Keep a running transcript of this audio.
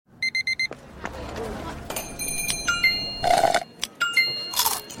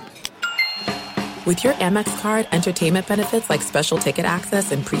With your Amex card, entertainment benefits like special ticket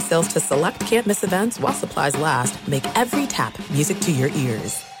access and pre-sales to select can't-miss events while supplies last make every tap music to your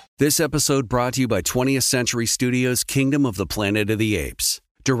ears. This episode brought to you by 20th Century Studios' Kingdom of the Planet of the Apes.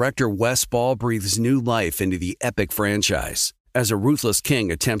 Director Wes Ball breathes new life into the epic franchise. As a ruthless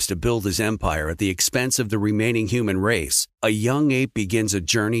king attempts to build his empire at the expense of the remaining human race, a young ape begins a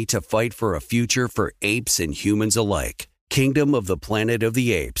journey to fight for a future for apes and humans alike. Kingdom of the Planet of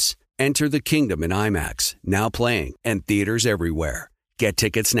the Apes. Enter the kingdom in IMAX, now playing, and theaters everywhere. Get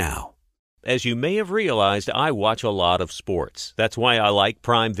tickets now. As you may have realized, I watch a lot of sports. That's why I like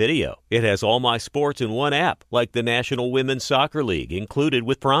Prime Video. It has all my sports in one app, like the National Women's Soccer League, included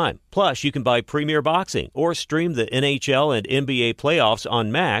with Prime. Plus, you can buy Premier Boxing or stream the NHL and NBA playoffs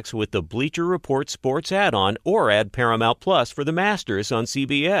on Max with the Bleacher Report Sports add-on, or add Paramount Plus for the Masters on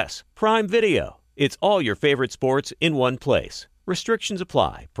CBS. Prime Video. It's all your favorite sports in one place. Restrictions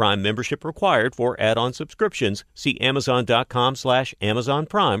apply. Prime membership required for add-on subscriptions. See Amazon.com/Amazon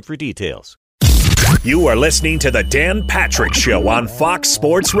Prime for details. You are listening to The Dan Patrick Show on Fox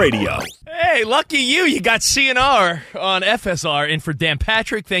Sports Radio. Hey, lucky you. You got CNR on FSR. And for Dan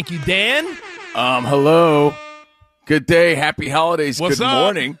Patrick, thank you, Dan. Hello. Good day. Happy holidays. What's Good up?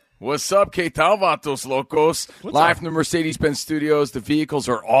 morning. What's up, que tal, vatos locos? Live from the Mercedes-Benz studios. The vehicles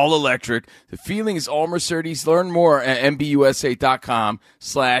are all electric. The feeling is all Mercedes. Learn more at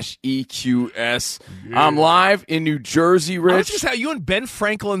mbusa.com/EQS. Yeah. I'm live in New Jersey, Rich. I was just you in Ben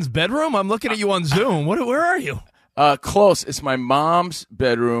Franklin's bedroom? I'm looking at you on Zoom. Where are you? Close. It's my mom's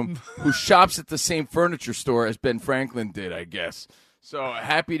bedroom, who shops at the same furniture store as Ben Franklin did, I guess. So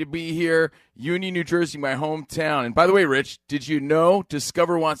happy to be here. Union, New Jersey, my hometown. And by the way, Rich, did you know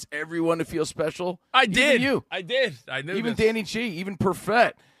Discover wants everyone to feel special? I did. Even you. I did. I knew Even this. Danny G, even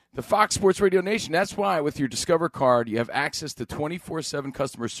Perfett. The Fox Sports Radio Nation. That's why with your Discover card, you have access to 24/7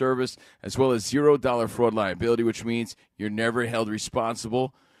 customer service as well as $0 fraud liability, which means you're never held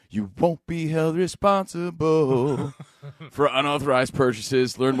responsible. You won't be held responsible for unauthorized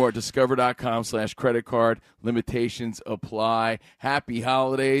purchases. Learn more at discover.com/credit card. Limitations apply. Happy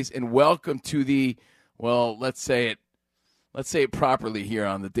holidays and welcome to the, well, let's say it properly here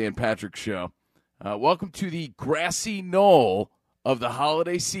on the Dan Patrick Show. Welcome to the grassy knoll of the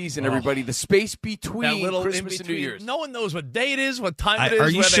holiday season, everybody. The space between Christmas and New Year's. No one knows what day it is, what time it is. Are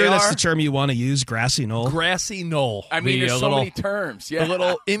you sure that's the term you want to use, grassy knoll? Grassy knoll. I mean, there's so many terms. Yeah. The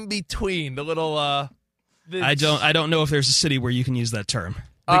little in between, the little. I don't know if there's a city where you can use that term.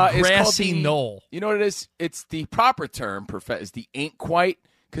 The grassy knoll. You know what it is? It's the proper term. Is the ain't quite,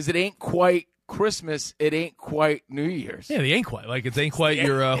 because it ain't quite Christmas. It ain't quite New Year's. Yeah, the ain't quite. Like it ain't quite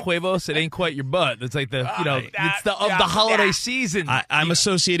your huevos. It ain't quite your butt. It's like the it's the holiday season. I'm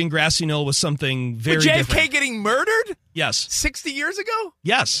associating grassy knoll with something very JFK different. Getting murdered? Yes. 60 years ago?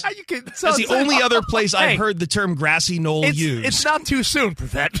 Yes. You can, That's the only other place I've heard the term grassy knoll used. It's not too soon for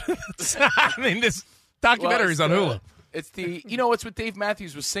that. I mean, this documentary's on Hulu. It's it's what Dave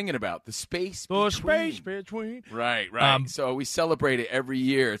Matthews was singing about, the space between. The space between. Right. So we celebrate it every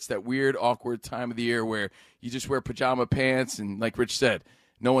year. It's that weird, awkward time of the year where you just wear pajama pants and, like Rich said,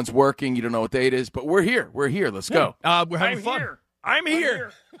 no one's working. You don't know what day it is, but we're here. Let's go. We're having fun. I'm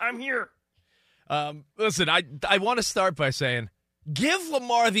here. Listen, I want to start by saying, give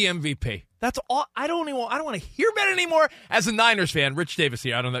Lamar the MVP. That's all. I don't want to hear about it anymore. As a Niners fan, Rich Davis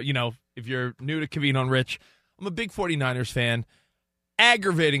here. I don't know, if you're new to Covino and Rich, I'm a big 49ers fan.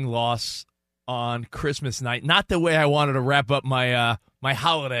 Aggravating loss on Christmas night. Not the way I wanted to wrap up my my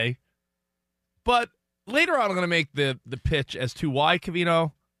holiday. But later on, I'm going to make the pitch as to why,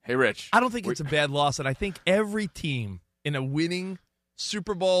 Covino. Hey, Rich. I don't think it's a bad loss, and I think every team in a winning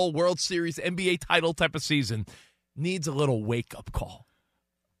Super Bowl, World Series, NBA title type of season needs a little wake-up call.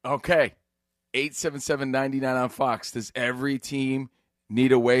 Okay. 877-99 on Fox. Does every team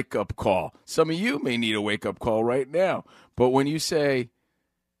need a wake-up call? Some of you may need a wake-up call right now. But when you say,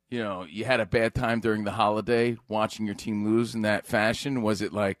 you had a bad time during the holiday watching your team lose in that fashion, was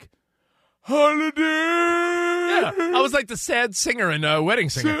it like, holiday? Yeah, I was like the sad singer in Wedding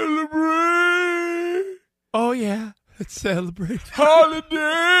Singer. Celebrate. Oh, yeah. Let's celebrate. Holiday.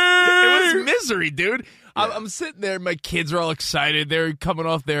 It was misery, dude. Yeah. I'm sitting there. My kids are all excited. They're coming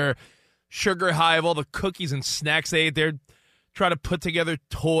off their sugar high of all the cookies and snacks they ate. They're trying to put together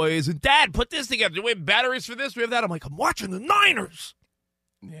toys. And, Dad, put this together. Do we have batteries for this? We have that. I'm like, I'm watching the Niners.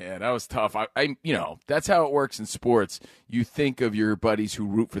 Yeah, that was tough. I that's how it works in sports. You think of your buddies who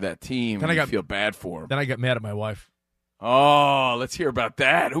root for that team, and you feel bad for them. Then I got mad at my wife. Oh, let's hear about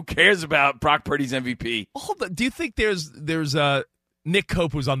that. Who cares about Brock Purdy's MVP? Hold on. Do you think there's Nick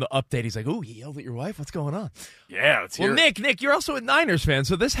Cope was on the update. He's like, "Ooh, he yelled at your wife. What's going on?" Yeah, let's hear Well, it. Nick, you're also a Niners fan,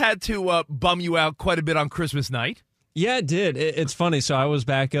 so this had to bum you out quite a bit on Christmas night. Yeah, it did. It's funny. So I was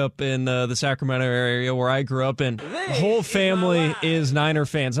back up in the Sacramento area where I grew up, and the whole family is Niner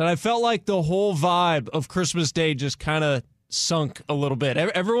fans. And I felt like the whole vibe of Christmas Day just kind of sunk a little bit.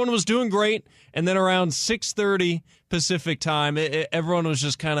 Everyone was doing great, and then around 6:30 Pacific time, everyone was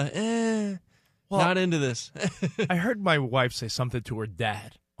just kind of, not into this. I heard my wife say something to her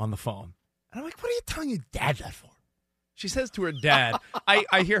dad on the phone. And I'm like, what are you telling your dad that for? She says to her dad,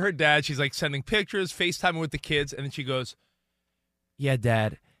 I hear her dad, she's like sending pictures, FaceTiming with the kids, and then she goes, "Yeah,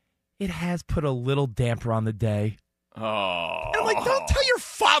 Dad, it has put a little damper on the day." Oh. And I'm like, don't tell your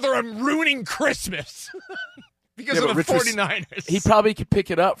father I'm ruining Christmas because of the Rich 49ers. He probably could pick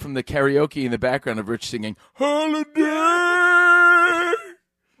it up from the karaoke in the background of Rich singing, "Holiday."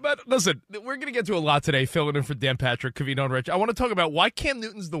 But listen, we're going to get to a lot today, filling in for Dan Patrick, Covino, and Rich. I want to talk about why Cam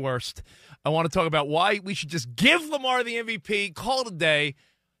Newton's the worst. I want to talk about why we should just give Lamar the MVP, call it a day.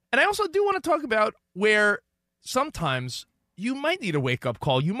 And I also do want to talk about where sometimes you might need a wake-up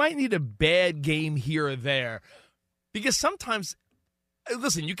call. You might need a bad game here or there. Because sometimes,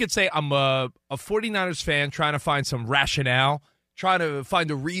 listen, you could say I'm a 49ers fan trying to find some rationale, trying to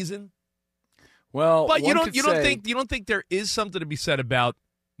find a reason. Well, But you don't think there is something to be said about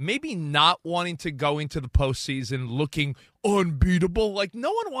maybe not wanting to go into the postseason looking unbeatable. Like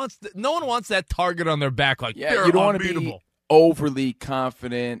no one wants that target on their back. Like they're you don't want to unbeatable. be overly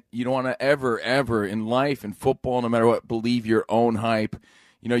confident. You don't want to ever in life and football, no matter what, believe your own hype.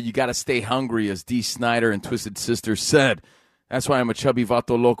 You know, you got to stay hungry, as Dee Snider and Twisted Sister said. That's why I'm a chubby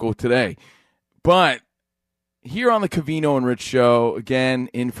vato loco today. But here on the Covino and Rich Show, again,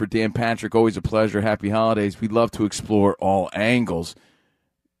 in for Dan Patrick, always a pleasure. Happy holidays. We love to explore all angles.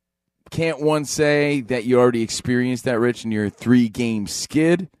 Can't one say that you already experienced that, Rich, in your 3-game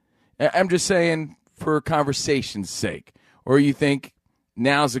skid? I'm just saying for conversation's sake. Or you think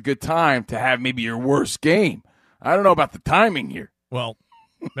now's a good time to have maybe your worst game. I don't know about the timing here. Well,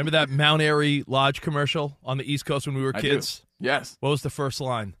 remember that Mount Airy Lodge commercial on the East Coast when we were kids? Yes. What was the first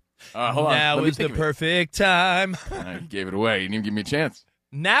line? Hold on. Now Let me is the think of it. perfect time. You gave it away. You didn't even give me a chance.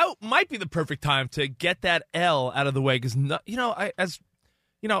 Now might be the perfect time to get that L out of the way because,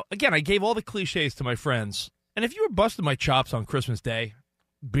 again, I gave all the cliches to my friends. And if you were busting my chops on Christmas Day,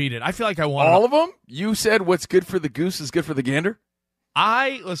 beat it. I feel like I want all of them? You said what's good for the goose is good for the gander?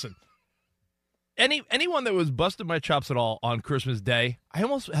 Listen. Anyone that was busting my chops at all on Christmas Day, I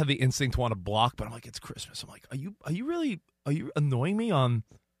almost had the instinct to want to block, but I'm like, it's Christmas. I'm like, are you annoying me on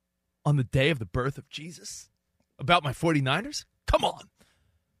the day of the birth of Jesus about my 49ers? Come on.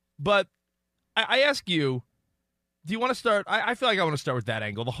 But I ask you, do you want to start? I feel like I want to start with that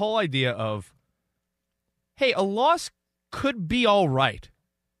angle. The whole idea of, hey, a loss could be all right.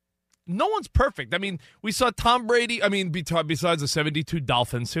 No one's perfect. I mean, we saw Tom Brady. I mean, besides the 72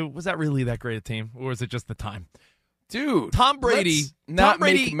 Dolphins, who was that really that great a team? Or was it just the time? Dude, Tom Brady. let's not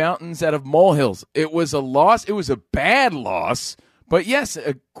make mountains out of molehills. It was a loss. It was a bad loss. But yes,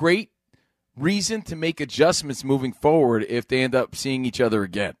 a great reason to make adjustments moving forward if they end up seeing each other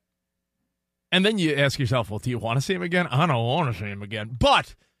again. And then you ask yourself, well, do you want to see him again? I don't want to see him again.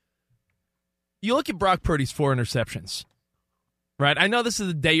 But you look at Brock Purdy's 4 interceptions, right? I know this is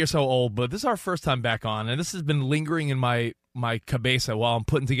a day or so old, but this is our first time back on, and this has been lingering in my cabeza while I'm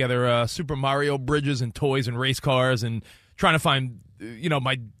putting together Super Mario bridges and toys and race cars and trying to find,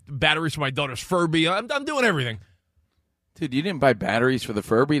 my batteries for my daughter's Furby. I'm doing everything. Dude, you didn't buy batteries for the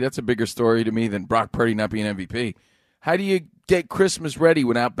Furby? That's a bigger story to me than Brock Purdy not being MVP. How do you get Christmas ready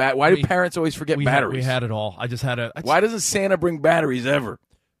without Why do parents always forget batteries? We had it all. I just had a... Why doesn't Santa bring batteries ever?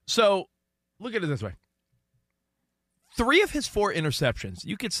 So, look at it this way. 3 of his 4 interceptions,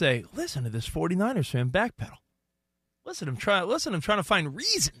 you could say, listen to this 49ers fan backpedal. Listen, I'm trying to find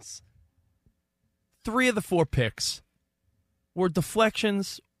reasons. 3 of the 4 picks were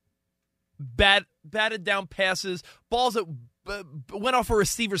deflections, batted down passes, balls that went off a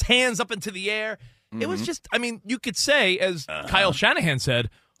receiver's hands up into the air. It was just, you could say, as Kyle Shanahan said,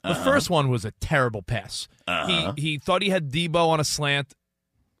 the first one was a terrible pass. He thought he had Debo on a slant.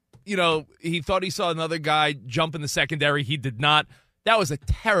 He thought he saw another guy jump in the secondary. He did not. That was a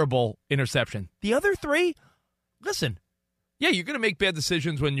terrible interception. The other 3, listen, yeah, you're going to make bad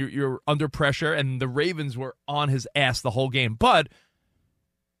decisions when you're under pressure, and the Ravens were on his ass the whole game. But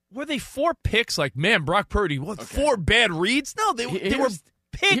were they 4 picks? Like, man, Brock Purdy, 4 bad reads? No, they were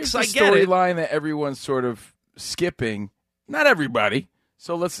picks. I get it. Storyline that everyone's sort of skipping. Not everybody.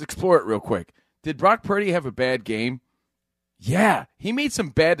 So let's explore it real quick. Did Brock Purdy have a bad game? Yeah, he made some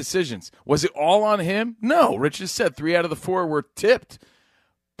bad decisions. Was it all on him? No. Rich just said 3 out of the 4 were tipped.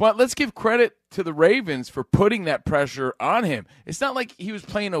 But let's give credit to the Ravens for putting that pressure on him. It's not like he was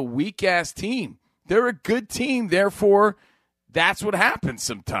playing a weak-ass team. They're a good team, therefore, that's what happens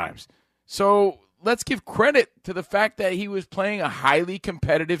sometimes. So let's give credit to the fact that he was playing a highly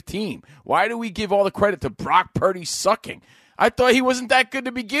competitive team. Why do we give all the credit to Brock Purdy sucking? I thought he wasn't that good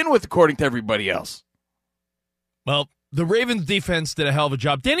to begin with, according to everybody else. Well, the Ravens defense did a hell of a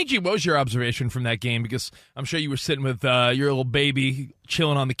job. Danny G, what was your observation from that game? Because I'm sure you were sitting with your little baby,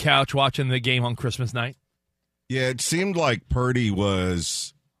 chilling on the couch, watching the game on Christmas night. Yeah, it seemed like Purdy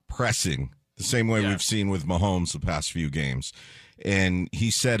was pressing the same way we've seen with Mahomes the past few games. And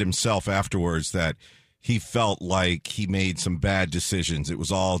he said himself afterwards that he felt like he made some bad decisions. It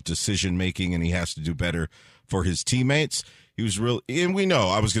was all decision-making, and he has to do better for his teammates. He was really, and we know,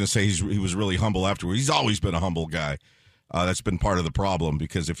 I was going to say he was really humble afterwards. He's always been a humble guy. That's been part of the problem,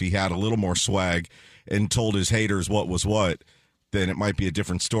 because if he had a little more swag and told his haters what was what, then it might be a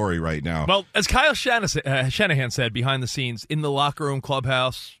different story right now. Well, as Kyle Shanahan said behind the scenes, in the locker room,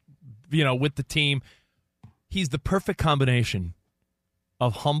 clubhouse, with the team, he's the perfect combination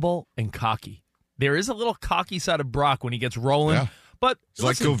of humble and cocky. There is a little cocky side of Brock when he gets rolling, but it's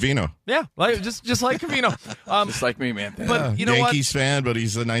like Covino. Yeah, just like Covino. Just like me, man. But you know Yankees fan, but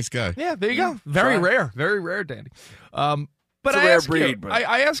he's a nice guy. Yeah, there you go. Very rare, Danny. But I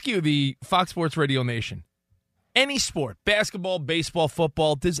ask you, the Fox Sports Radio Nation, any sport, basketball, baseball,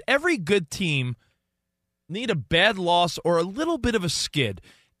 football, does every good team need a bad loss or a little bit of a skid?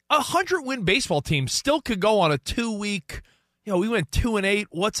 100-win baseball team still could go on a 2-week. We went 2-8.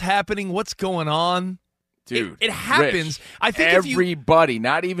 What's happening? What's going on? Dude, it happens. Rich, I think everybody,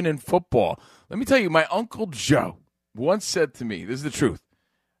 not even in football. Let me tell you, my Uncle Joe once said to me, this is the truth,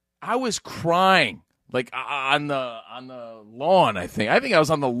 I was crying like on the lawn, I think. I think I was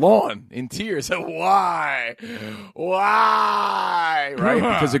on the lawn in tears. Why?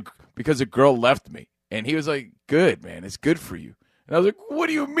 Right? Because a girl left me. And he was like, good, man. It's good for you. And I was like, what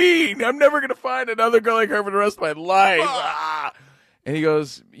do you mean? I'm never going to find another girl like her for the rest of my life. And he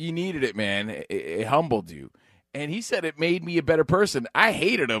goes, you needed it, man. It humbled you. And he said it made me a better person. I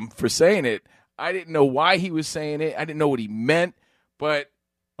hated him for saying it. I didn't know why he was saying it. I didn't know what he meant. But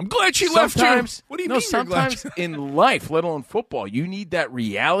I'm glad she left you. What do you mean? Sometimes in life, let alone football, you need that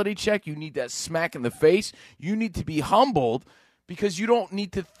reality check. You need that smack in the face. You need to be humbled, because you don't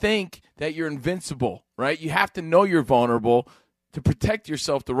need to think that you're invincible, right? You have to know you're vulnerable to protect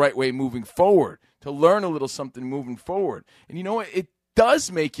yourself the right way moving forward, to learn a little something moving forward. And you know what? It does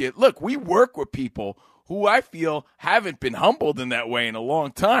make you – look, we work with people who I feel haven't been humbled in that way in a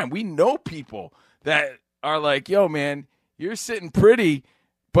long time. We know people that are like, yo, man, you're sitting pretty,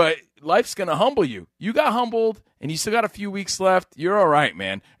 but life's going to humble you. You got humbled, and you still got a few weeks left. You're all right,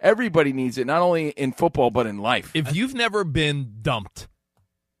 man. Everybody needs it, not only in football but in life. If you've never been dumped,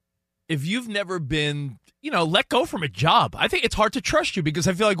 if you've never been – let go from a job, I think it's hard to trust you, because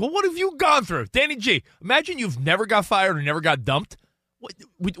I feel like, well, what have you gone through? Danny G, imagine you've never got fired or never got dumped.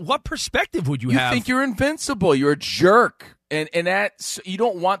 What perspective would you have? You think you're invincible. You're a jerk. And that's, you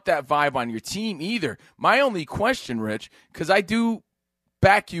don't want that vibe on your team either. My only question, Rich, because I do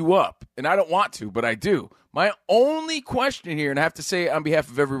back you up, and I don't want to, but I do. My only question here, and I have to say on behalf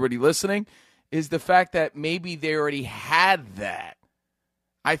of everybody listening, is the fact that maybe they already had that.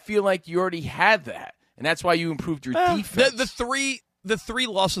 I feel like you already had that. And that's why you improved your defense. The three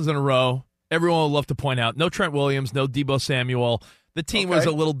losses in a row, everyone will love to point out. No Trent Williams, no Deebo Samuel. The team was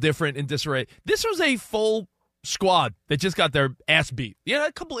a little different in disarray. This was a full squad that just got their ass beat. Yeah,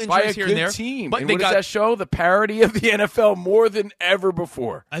 a couple injuries here and there. Team. But and what does that show? The parity of the NFL more than ever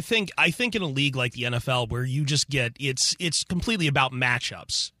before. I think in a league like the NFL, where you just get it's completely about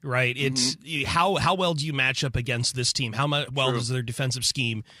matchups, right? It's how well do you match up against this team? How well does their defensive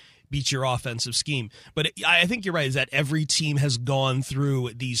scheme beat your offensive scheme? But I think you're right, is that every team has gone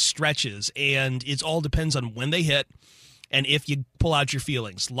through these stretches, and it all depends on when they hit and if you pull out your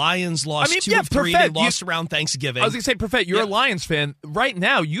feelings. Lions lost 2 of 3. They lost around Thanksgiving. I was going to say, Perfett, you're a Lions fan. Right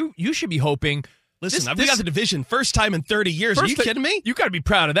now, you should be hoping. Listen, we got the division first time in 30 years. Are you kidding me? You got to be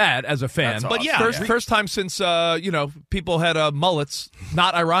proud of that as a fan. That's but awesome. First time since people had mullets,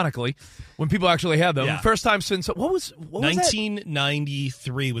 not ironically, when people actually had them. Yeah. First time since what was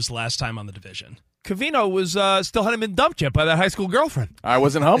 1993 was the last time on the division. Covino was still hadn't been dumped yet by that high school girlfriend. I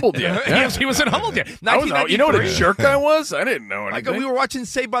wasn't humbled yet. Yes, he wasn't humbled yet. You know what a jerk I was? I didn't know anything. We were watching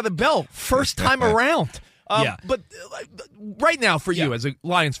Saved by the Bell, first time around. But right now, for you as a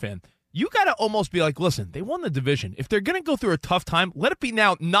Lions fan, you got to almost be like, listen, they won the division. If they're going to go through a tough time, let it be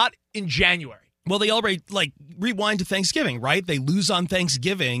now, not in January. Well, they already, rewind to Thanksgiving, right? They lose on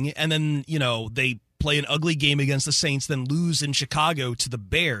Thanksgiving, and then, they play an ugly game against the Saints, then lose in Chicago to the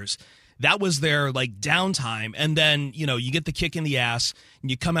Bears. That was their, downtime. And then, you get the kick in the ass,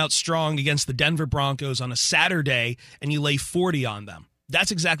 and you come out strong against the Denver Broncos on a Saturday, and you lay 40 on them.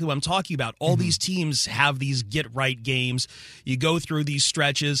 That's exactly what I'm talking about. All these teams have these get-right games. You go through these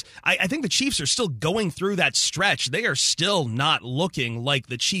stretches. I think the Chiefs are still going through that stretch. They are still not looking like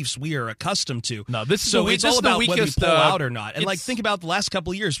the Chiefs we are accustomed to. No, this is it's all about whether you pull out or not. And, it's- think about the last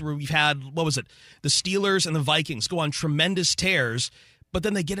couple of years where we've had, the Steelers and the Vikings go on tremendous tears, but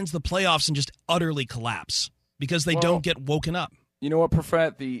then they get into the playoffs and just utterly collapse because they don't get woken up. You know what,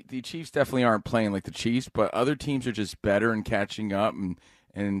 Profet? The Chiefs definitely aren't playing like the Chiefs, but other teams are just better and catching up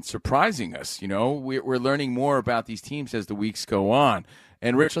and surprising us. We're learning more about these teams as the weeks go on.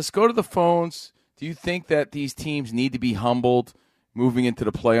 And, Rich, let's go to the phones. Do you think that these teams need to be humbled moving into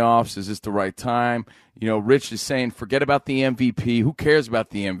the playoffs? Is this the right time? Rich is saying, forget about the MVP. Who cares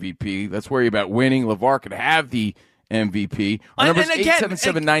about the MVP? Let's worry about winning. LeVar could have the MVP. Our number's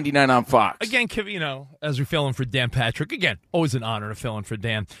 877-99 on Fox. Again, as we fill in for Dan Patrick, again, always an honor to fill in for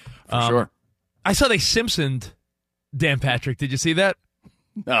Dan. For sure. I saw they Simpsoned Dan Patrick. Did you see that?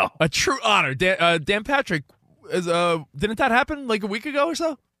 No. A true honor. Dan Patrick, didn't that happen like a week ago or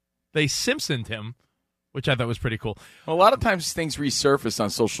so? They Simpsoned him, which I thought was pretty cool. Well, a lot of times things resurface on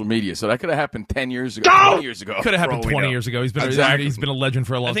social media, so that could have happened 10 years ago, 20 years ago. Could have happened 20 years ago. He's been a legend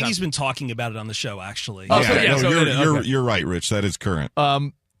for a long time. I think he's been talking about it on the show, actually. You're right, Rich. That is current.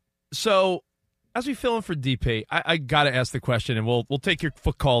 So as we fill in for DP, I got to ask the question, and we'll take your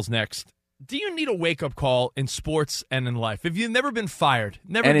foot calls next. Do you need a wake-up call in sports and in life? Have you never been fired?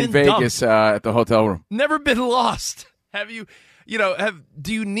 Never been in Vegas dumped, at the hotel room. Never been lost? Have you?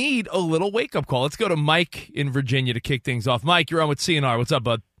 Do you need a little wake-up call? Let's go to Mike in Virginia to kick things off. Mike, you're on with CNR. What's up,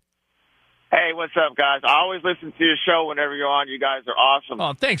 bud? Hey, what's up, guys? I always listen to your show whenever you're on. You guys are awesome.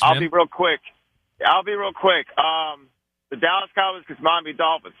 Oh, thanks, man. I'll be real quick. The Dallas Cowboys against Miami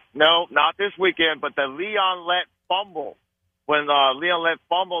Dolphins. No, not this weekend, but the Leon Lett fumble. When Leon Lett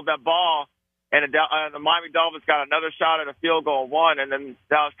fumbled that ball, and the Miami Dolphins got another shot at a field goal and won, and then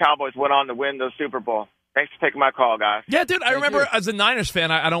Dallas Cowboys went on to win the Super Bowl. Thanks for taking my call, guys. Yeah, dude, I remember as a Niners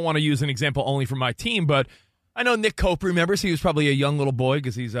fan, I don't want to use an example only for my team, but I know Nick Cope remembers. He was probably a young little boy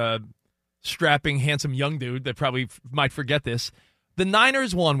because he's a strapping, handsome young dude that probably might forget this. The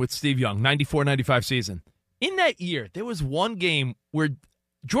Niners won with Steve Young, 94-95 season. In that year, there was one game where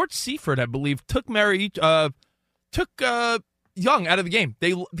George Seifert, I believe, took Young out of the game.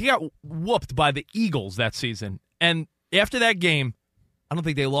 They got whooped by the Eagles that season. And after that game, I don't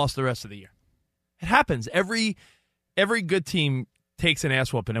think they lost the rest of the year. It happens. Every good team takes an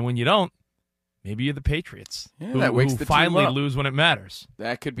ass whooping, and when you don't, maybe you're the Patriots who finally lose when it matters.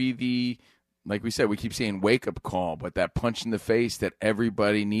 That could be like we said, we keep saying wake-up call, but that punch in the face that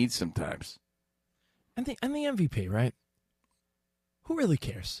everybody needs sometimes. And the MVP, right? Who really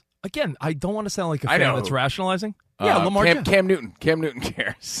cares? Again, I don't want to sound like a fan that's rationalizing. Yeah, Lamar Cam Newton. Cam Newton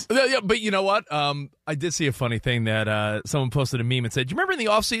cares. Yeah, but you know what? I did see a funny thing that someone posted a meme and said, do you remember in the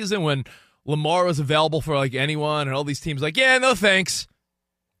offseason when Lamar was available for anyone and all these teams yeah, no thanks.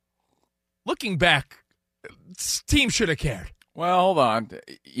 Looking back, team should have cared. Well, hold on.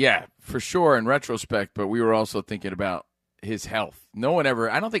 Yeah, for sure in retrospect, but we were also thinking about his health. I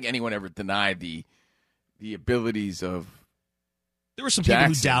don't think anyone ever denied the abilities of There were some people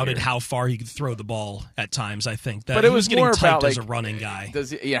who doubted how far he could throw the ball at times, I think. That but it was getting more typed about as a running guy.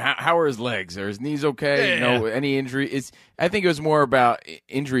 How are his legs? Are his knees okay? Yeah. Any injury? I think it was more about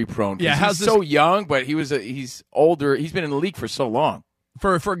injury prone. Yeah, he's so young, but he's older. He's been in the league for so long.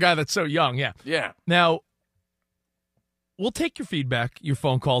 For a guy that's so young, yeah. Yeah. Now, we'll take your feedback, your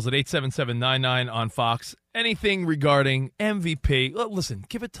phone calls at 877-99 on Fox. Anything regarding MVP. Listen,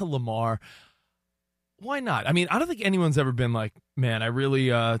 give it to Lamar. Why not? I mean, I don't think anyone's ever been like, man, I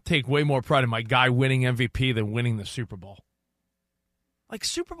really take way more pride in my guy winning MVP than winning the Super Bowl.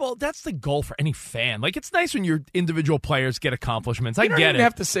 Super Bowl, that's the goal for any fan. It's nice when your individual players get accomplishments. I get it. You don't even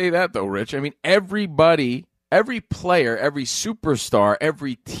have to say that, though, Rich. I mean, everybody, every player, every superstar,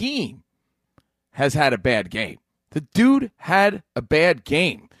 every team has had a bad game. The dude had a bad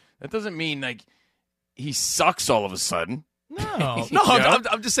game. That doesn't mean, he sucks all of a sudden. No,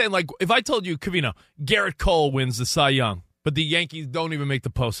 I'm just saying, if I told you, Covino, Garrett Cole wins the Cy Young, but the Yankees don't even make the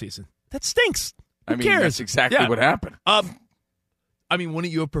postseason, that stinks. Who cares? That's exactly what happened.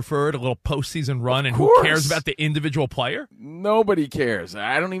 Wouldn't you have preferred a little postseason run, and who cares about the individual player? Nobody cares.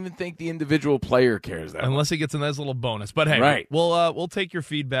 I don't even think the individual player cares that unless he gets a nice little bonus. But hey, right. We'll take your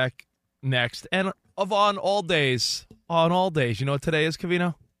feedback next. And on all days, you know what today is,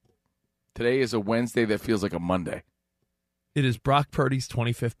 Covino? Today is a Wednesday that feels like a Monday. It is Brock Purdy's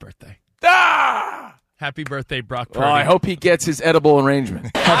 25th birthday. Ah! Happy birthday, Brock Purdy. Well, I hope he gets his edible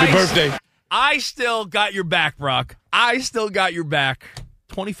arrangement. Happy birthday. I still got your back, Brock. I still got your back.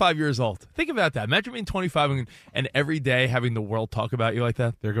 25 years old. Think about that. Imagine being 25 and every day having the world talk about you like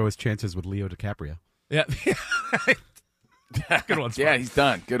that. There go his chances with Leo DiCaprio. Yeah. Good one. Yeah, he's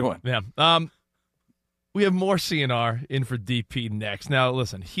done. Good one. Yeah. We have more CNR in for DP next. Now,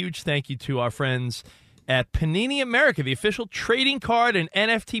 listen, huge thank you to our friends at Panini America, the official trading card and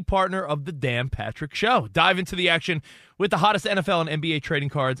NFT partner of the Dan Patrick Show. Dive into the action with the hottest NFL and NBA trading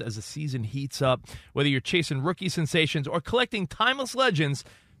cards as the season heats up. Whether you're chasing rookie sensations or collecting timeless legends,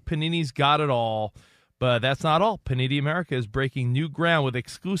 Panini's got it all. But that's not all. Panini America is breaking new ground with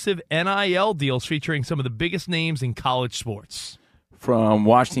exclusive NIL deals featuring some of the biggest names in college sports. From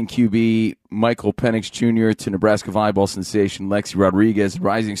Washington QB Michael Penix Jr. to Nebraska volleyball sensation Lexi Rodriguez,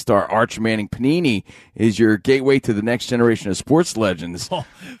 rising star Arch Manning, Panini is your gateway to the next generation of sports legends.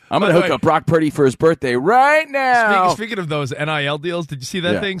 I'm going to hook up Brock Purdy for his birthday right now. Speaking of those NIL deals, did you see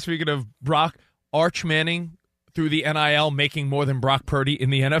that thing? Speaking of Brock, Arch Manning through the NIL making more than Brock Purdy in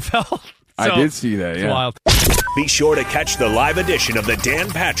the NFL. I did see that, It's wild. Be sure to catch the live edition of the Dan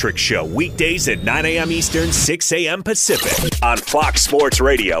Patrick Show weekdays at 9 a.m. Eastern, 6 a.m. Pacific on Fox Sports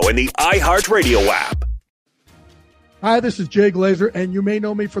Radio and the iHeartRadio app. Hi, this is Jay Glazer, and you may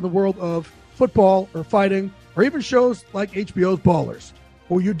know me from the world of football or fighting or even shows like HBO's Ballers.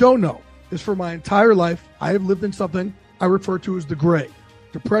 What you don't know is for my entire life, I have lived in something I refer to as the gray.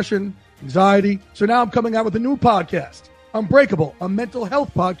 Depression, anxiety. So now I'm coming out with a new podcast, Unbreakable, a mental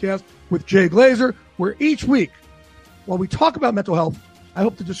health podcast with Jay Glazer, where each week, while we talk about mental health, I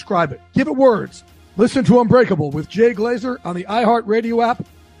hope to describe it. Give it words. Listen to Unbreakable with Jay Glazer on the iHeartRadio app,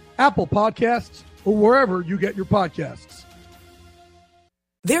 Apple Podcasts, or wherever you get your podcasts.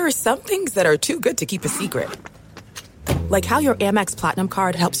 There are some things that are too good to keep a secret. Like how your Amex Platinum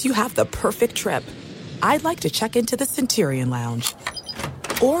card helps you have the perfect trip. I'd like to check into the Centurion Lounge.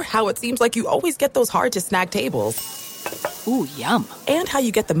 Or how it seems like you always get those hard-to-snag tables. Ooh, yum. And how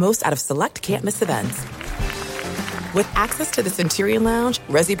you get the most out of select can't-miss events. With access to the Centurion Lounge,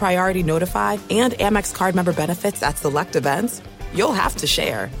 Resi Priority Notify, and Amex card member benefits at select events, you'll have to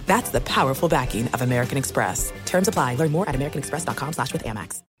share. That's the powerful backing of American Express. Terms apply. Learn more at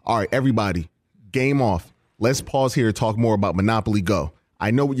americanexpress.com/withAmex. All right, everybody, game off. Let's pause here to talk more about Monopoly Go.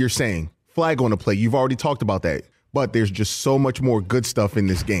 I know what you're saying. Flag on the play. You've already talked about that. But there's just so much more good stuff in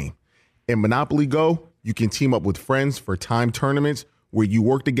this game. In Monopoly Go, you can team up with friends for timed tournaments where you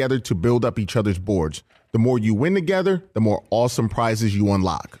work together to build up each other's boards. The more you win together, the more awesome prizes you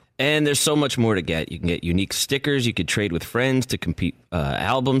unlock. And there's so much more to get. You can get unique stickers. You could trade with friends to compete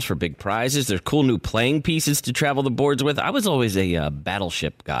albums for big prizes. There's cool new playing pieces to travel the boards with. I was always a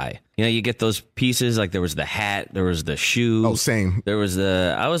battleship guy. You know, you get those pieces, like there was the hat, there was the shoe. Oh, same.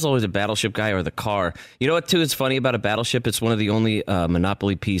 I was always a battleship guy, or the car. You know what, too, is funny about a battleship? It's one of the only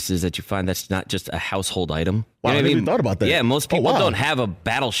Monopoly pieces that you find that's not just a household item. Wow, You know I what never even thought about that. Yeah, most people wow. don't have a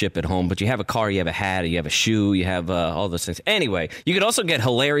battleship at home, but you have a car, you have a hat, you have a shoe, you have all those things. Anyway, you could also get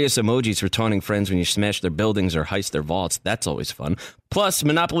hilarious emojis for taunting friends when you smash their buildings or heist their vaults. That's always fun. Plus,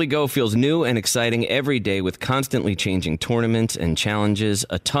 Monopoly Go feels new and exciting every day with constantly changing tournaments and challenges.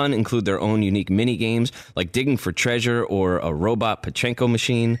 A ton include their own unique mini games, like digging for treasure or a robot Pachinko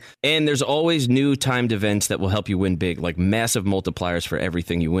machine. And there's always new timed events that will help you win big, like massive multipliers for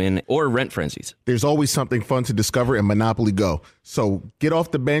everything you win, or rent frenzies. There's always something fun to discover in Monopoly Go. So get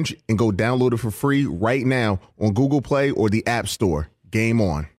off the bench and go download it for free right now on Google Play or the App Store. Game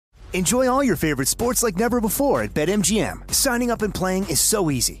on. Enjoy all your favorite sports like never before at BetMGM. Signing up and playing is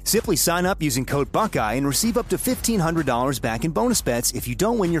so easy. Simply sign up using code Buckeye and receive up to $1,500 back in bonus bets if you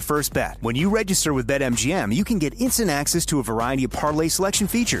don't win your first bet. When you register with BetMGM, you can get instant access to a variety of parlay selection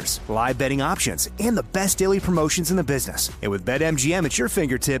features, live betting options, and the best daily promotions in the business. And with BetMGM at your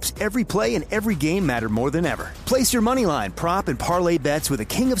fingertips, every play and every game matter more than ever. Place your moneyline, prop, and parlay bets with the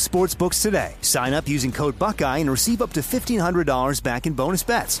king of sportsbooks today. Sign up using code Buckeye and receive up to $1,500 back in bonus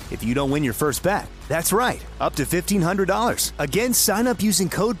bets if you don't win your first bet. That's right, up to $1,500. Again, sign up using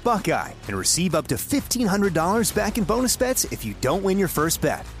code Buckeye and receive up to $1,500 back in bonus bets if you don't win your first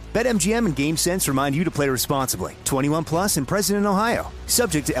bet. BetMGM and GameSense remind you to play responsibly. 21 plus and present in Ohio.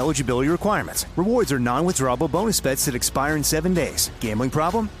 Subject to eligibility requirements. Rewards are non-withdrawable bonus bets that expire in 7 days. Gambling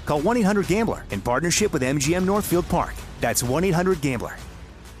problem? Call 1-800-GAMBLER in partnership with MGM Northfield Park. That's 1-800-GAMBLER.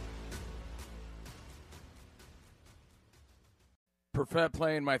 Perfect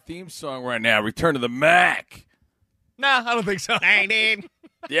playing my theme song right now. Return to the Mac. Nah, I don't think so.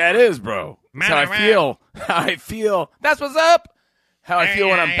 Yeah, it is, bro. That's how I feel. How I feel. That's what's up. how I feel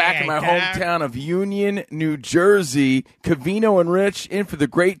when I'm back in my hometown of Union, New Jersey. Covino and Rich in for the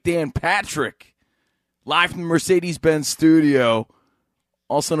great Dan Patrick. Live from the Mercedes-Benz studio,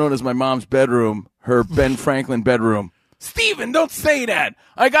 also known as my mom's bedroom, her Ben Franklin bedroom. Steven, don't say that.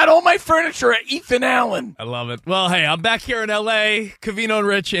 I got all my furniture at Ethan Allen. I love it. Well, hey, I'm back here in L.A. Covino and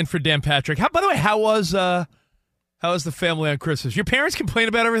Rich in for Dan Patrick. By the way, how was the family on Christmas? Your parents complain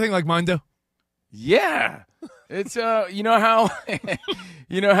about everything like mine do? Yeah. It's you know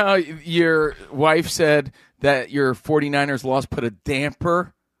how your wife said that your 49ers loss put a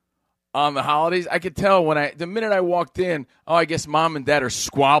damper on the holidays? I could tell the minute I walked in, I guess mom and dad are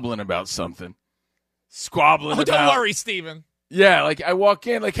squabbling about something. Don't worry, Steven. Yeah, like I walk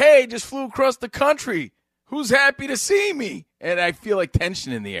in like, hey, just flew across the country. Who's happy to see me? And I feel like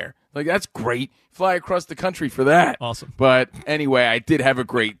tension in the air. Like, that's great. Fly across the country for that. Awesome. But anyway, I did have a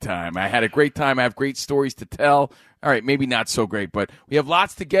great time. I had a great time. I have great stories to tell. All right, maybe not so great, but we have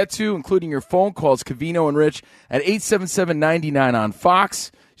lots to get to, including your phone calls, Covino and Rich, at 877-99 on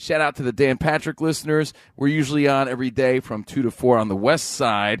Fox. Shout out to the Dan Patrick listeners. We're usually on every day from 2 to 4 on the west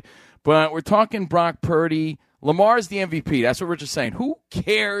side. But we're talking Brock Purdy. Lamar's the MVP. That's what Rich is saying. Who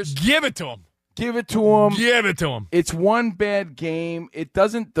cares? Give it to him. Give it to him. Give it to him. It's one bad game. It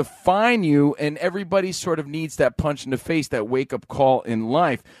doesn't define you, and everybody sort of needs that punch in the face, that wake-up call in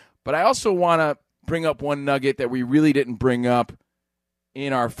life. But I also want to bring up one nugget that we really didn't bring up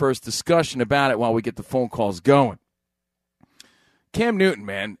in our first discussion about it while we get the phone calls going. Cam Newton,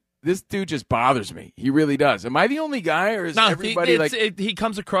 man. This dude just bothers me. He really does. Am I the only guy, or is everybody he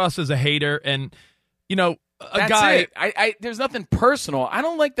comes across as a hater, and, you know, that's guy. It. There's nothing personal. I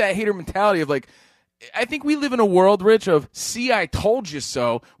don't like that hater mentality of like, I think we live in a world, Rich, of see, I told you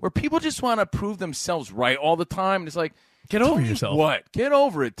so, where people just want to prove themselves right all the time. And it's like, get over yourself. What? Get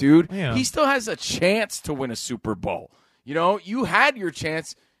over it, dude. Yeah. He still has a chance to win a Super Bowl. You know, you had your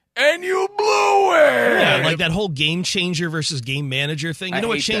chance. And you blew it! Yeah, like that whole game changer versus game manager thing. You know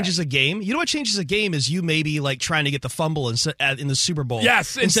what changes a game? You know what changes a game is you maybe like trying to get the fumble in the Super Bowl.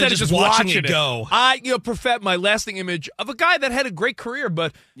 Yes, instead of just watching it go. I perfect my lasting image of a guy that had a great career,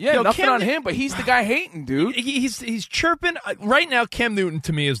 but nothing on him. But he's the guy hating, dude. He's chirping right now. Cam Newton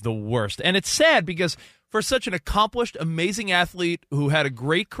to me is the worst, and it's sad because for such an accomplished, amazing athlete who had a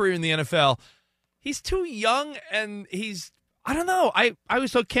great career in the NFL, he's too young, and I don't know. I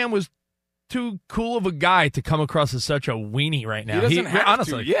always thought Cam was too cool of a guy to come across as such a weenie right now. He doesn't have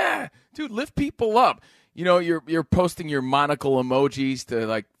to. Yeah. Dude, lift people up. You know, you're posting your monocle emojis to,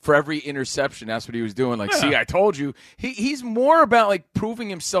 like, for every interception. That's what he was doing. Like, see, I told you. He's more about, like, proving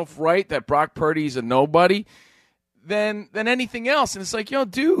himself right that Brock Purdy's a nobody than anything else. And it's like,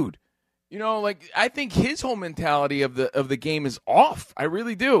 dude, you know, like, I think his whole mentality of the game is off. I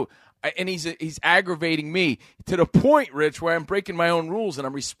really do. And he's aggravating me to the point, Rich, where I'm breaking my own rules and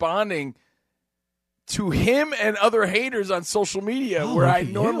I'm responding to him and other haters on social media where I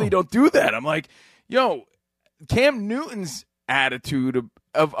normally don't do that. I'm like, Cam Newton's attitude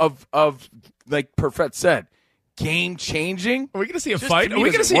of like Perfett said, game changing. Are we going to see a fight? Are we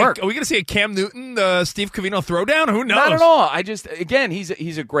going to see a Cam Newton, Steve Covino throwdown? Who knows? Not at all.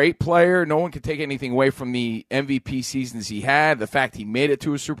 He's a great player. No one can take anything away from the MVP seasons he had. The fact he made it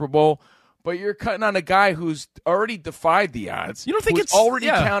to a Super Bowl. But you're cutting on a guy who's already defied the odds. You don't think it's already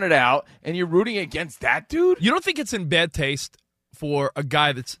counted out, and you're rooting against that dude? You don't think it's in bad taste for a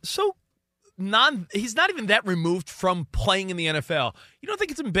guy that's so he's not even that removed from playing in the NFL. You don't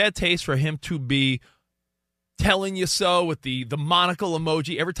think it's in bad taste for him to be telling you so with the monocle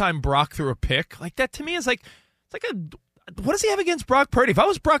emoji every time Brock threw a pick? Like, that to me is like, it's like what does he have against Brock Purdy? If I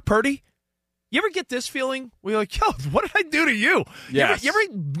was Brock Purdy, you ever get this feeling where you're like, what did I do to you? Yes. You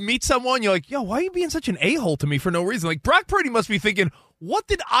ever meet someone, you're like, why are you being such an a-hole to me for no reason? Like, Brock Purdy must be thinking, what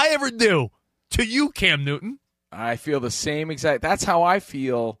did I ever do to you, Cam Newton? I feel the same exact. That's how I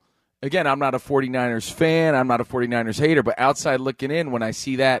feel. Again, I'm not a 49ers fan. I'm not a 49ers hater. But outside looking in, when I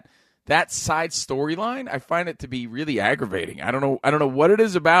see that side storyline, I find it to be really aggravating. I don't know what it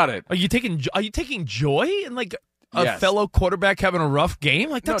is about it. Are you taking joy in like a fellow quarterback having a rough game?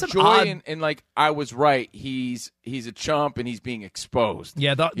 Like, that's joy odd... and like, I was right. He's a chump and he's being exposed.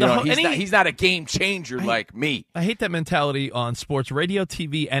 Yeah, he's not a game changer like me. I hate that mentality on sports radio,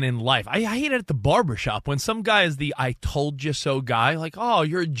 TV, and in life. I hate it at the barbershop when some guy is the "I told you so" guy. Like, oh,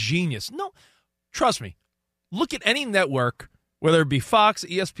 you're a genius. No, trust me. Look at any network, whether it be Fox,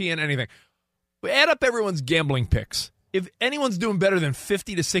 ESPN, anything. We add up everyone's gambling picks. If anyone's doing better than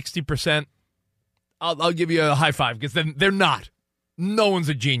 50 to 60%, I'll give you a high five, because then they're not. No one's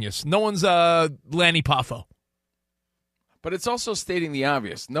a genius. No one's Lanny Poffo. But it's also stating the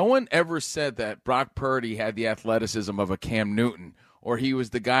obvious. No one ever said that Brock Purdy had the athleticism of a Cam Newton or he was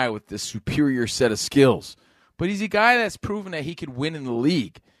the guy with the superior set of skills. But he's a guy that's proven that he could win in the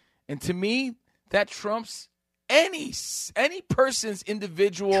league. And to me, that trumps any person's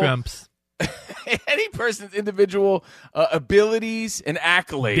individual abilities and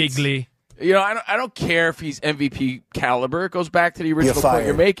accolades. Bigly. You know, I don't care if he's MVP caliber. It goes back to the original point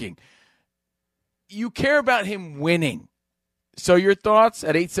you're making. You care about him winning. So your thoughts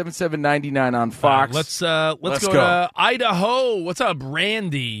at 877-99 on Fox. Let's go to Idaho. What's up,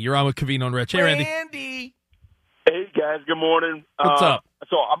 Randy? You're on with Covino and Rich. Hey, Randy. Hey, guys. Good morning. What's up?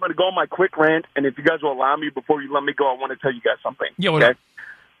 So I'm going to go on my quick rant, and if you guys will allow me before you let me go, I want to tell you guys something. Yeah, what up?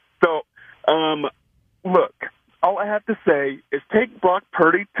 So, look, all I have to say is take Brock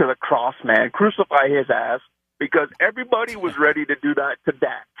Purdy to the cross, man. Crucify his ass, because everybody was ready to do that to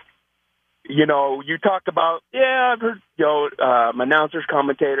Dak. You know, you talked about, I've heard, announcers,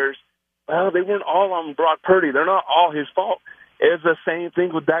 commentators, well, they weren't all on Brock Purdy. They're not all his fault. It's the same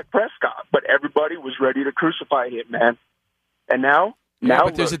thing with Dak Prescott, but everybody was ready to crucify him, man. And now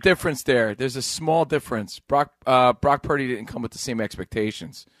but there's a difference there. There's a small difference. Brock Purdy didn't come with the same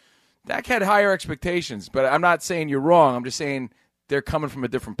expectations. Dak had higher expectations, but I'm not saying you're wrong. I'm just saying they're coming from a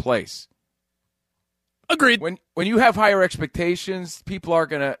different place. Agreed. When you have higher expectations, people are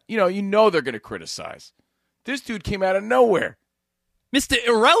going to, you know they're going to criticize. This dude came out of nowhere. Mr.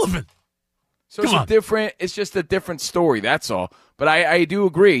 Irrelevant. So it's just a different story, that's all. But I do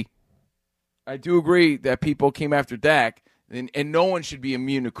agree. I do agree that people came after Dak, and no one should be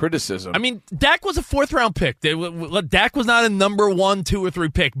immune to criticism. I mean, Dak was a fourth-round pick. Dak was not a number 1, 2, or 3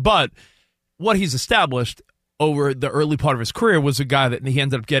 pick, but what he's established over the early part of his career was a guy that he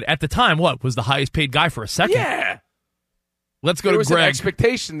ended up getting, at the time, was the highest-paid guy for a second. Yeah. Let's go there to was Greg. An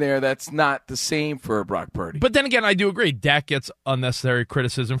expectation there that's not the same for Brock Purdy. But then again, I do agree. Dak gets unnecessary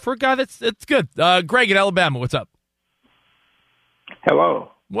criticism for a guy that's good. Greg in Alabama, what's up?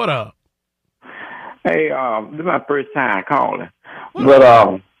 Hello. What up? Hey, this is my first time calling.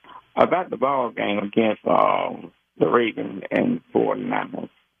 But about the ball game against the Ravens and 49ers,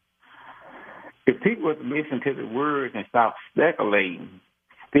 if people would listen to the words and stop speculating,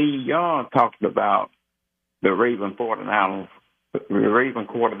 Steve Young talked about the Raven quarterback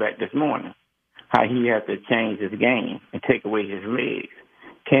this morning, how he had to change his game and take away his legs.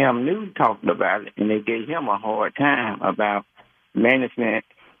 Cam Newton talked about it, and they gave him a hard time about management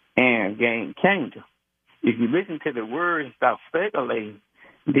and game changer. If you listen to the words and stop speculating,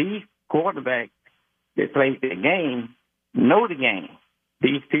 these quarterbacks that play the game know the game.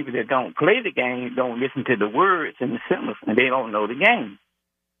 These people that don't play the game don't listen to the words and the symbols, and they don't know the game.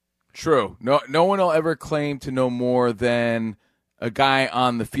 True. No one will ever claim to know more than a guy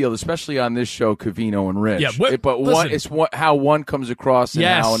on the field, especially on this show, Covino and Rich. Yeah, but how one comes across and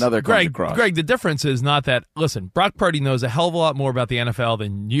how another comes across. Greg, the difference is not that, listen, Brock Purdy knows a hell of a lot more about the NFL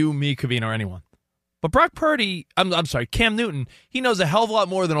than you, me, Covino, or anyone. But Brock Purdy, I'm sorry, Cam Newton, he knows a hell of a lot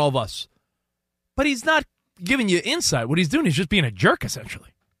more than all of us. But he's not giving you insight. What he's doing is just being a jerk, essentially.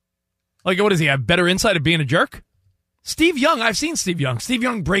 Like, what does he have, better insight of being a jerk? Steve Young, I've seen Steve Young. Steve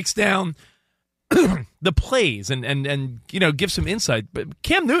Young breaks down the plays and gives some insight. But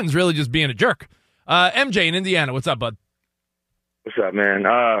Cam Newton's really just being a jerk. MJ in Indiana, what's up, bud? What's up, man?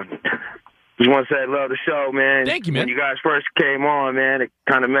 Just want to say I love the show, man. Thank you, man. When you guys first came on, man, it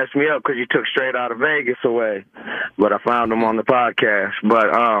kind of messed me up because you took Straight Out of Vegas away. But I found them on the podcast.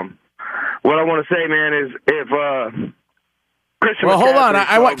 But what I want to say, man, is if Christian hold on.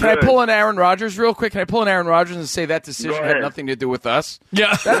 can I pull in Aaron Rodgers real quick? Can I pull in Aaron Rodgers and say that decision had nothing to do with us?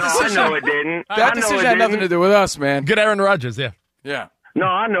 Yeah. I know it didn't. That decision had nothing to do with us, man. Good Aaron Rodgers, yeah. Yeah. No,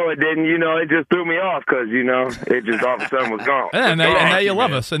 I know it didn't. It just threw me off because, it just all of a sudden was gone. And now you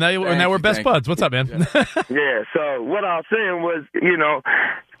love us. And now we're best buds. What's up, man? Yeah, so what I was saying was,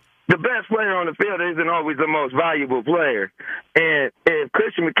 the best player on the field isn't always the most valuable player. And if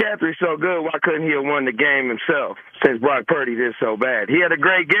Christian McCaffrey's so good, why couldn't he have won the game himself since Brock Purdy did so bad? He had a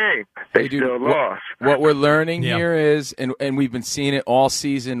great game. They still lost. What we're learning here is, and we've been seeing it all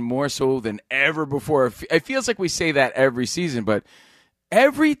season more so than ever before. It feels like we say that every season, but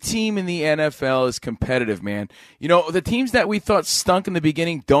every team in the NFL is competitive, man. The teams that we thought stunk in the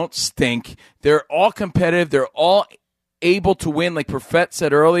beginning don't stink. They're all competitive. They're all able to win. Like Perfett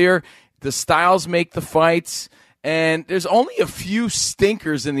said earlier, the styles make the fights. And there's only a few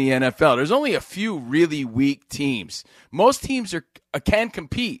stinkers in the NFL. There's only a few really weak teams. Most teams can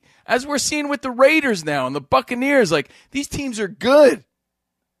compete. As we're seeing with the Raiders now and the Buccaneers, like these teams are good.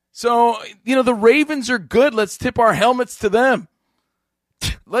 So, the Ravens are good. Let's tip our helmets to them.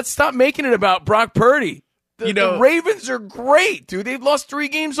 Let's stop making it about Brock Purdy. The Ravens are great, dude. They've lost 3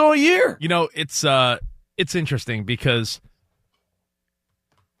 games all year. It's interesting because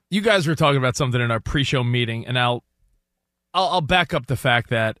you guys were talking about something in our pre-show meeting, and I'll back up the fact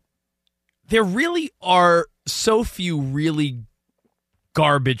that there really are so few really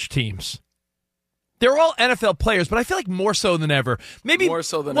garbage teams. They're all NFL players, but I feel like more so than ever. Maybe more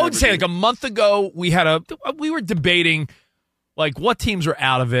so than ever. I ever. would say like a month ago, we were debating like what teams are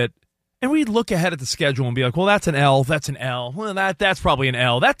out of it, and we'd look ahead at the schedule and be like, "Well, that's an L. That's an L. Well, that's probably an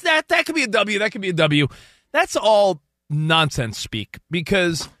L. That could be a W. That could be a W." That's all nonsense speak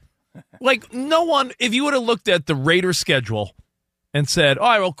because, like, no one. If you would have looked at the Raiders' schedule and said, "All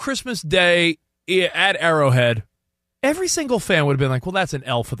right, well, Christmas Day at Arrowhead," every single fan would have been like, "Well, that's an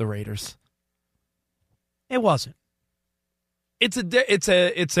L for the Raiders." It wasn't. It's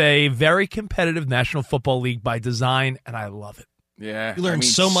a very competitive National Football League by design, and I love it. Yeah, We learn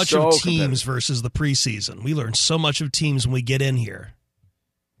so much of teams versus the preseason. We learn so much of teams when we get in here.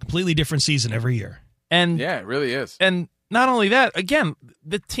 Completely different season every year. And yeah, it really is. And not only that, again,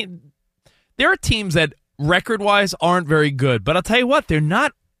 there are teams that record-wise aren't very good, but I'll tell you what, they're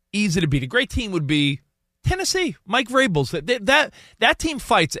not easy to beat. A great team would be Tennessee, Mike Vrabel's. That team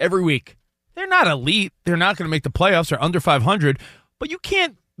fights every week. They're not elite. They're not going to make the playoffs. They're under 500. But you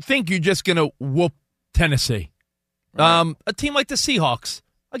can't think you're just going to whoop Tennessee. Right. A team like the Seahawks,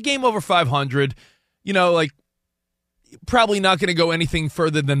 a game over 500, like probably not going to go anything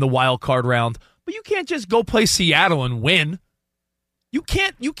further than the wild card round. But you can't just go play Seattle and win. You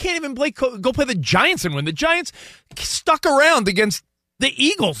can't even go play the Giants and win. The Giants stuck around against the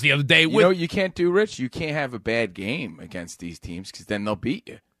Eagles the other day. You know what you can't do, Rich? You can't have a bad game against these teams because then they'll beat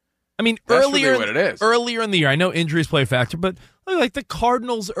you. I mean, That's earlier really what it is. Earlier in the year, I know injuries play a factor, but like the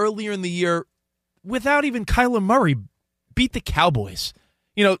Cardinals earlier in the year, without even Kyler Murray, beat the Cowboys.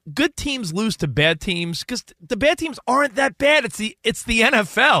 Good teams lose to bad teams because the bad teams aren't that bad. It's the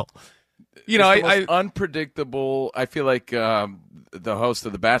NFL. The most unpredictable. I feel like the host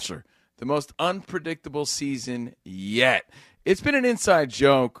of The Bachelor, the most unpredictable season yet. It's been an inside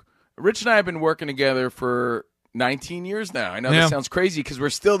joke. Rich and I have been working together for 19 years now. I know that sounds crazy because we're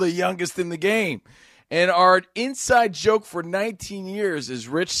still the youngest in the game. And our inside joke for 19 years is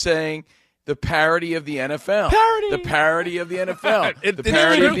Rich saying the parody of the NFL. The parody of the NFL. The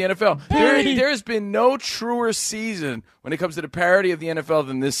parody of the NFL. There's been no truer season when it comes to the parody of the NFL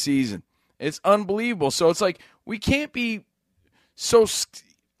than this season. It's unbelievable. So it's like we can't be so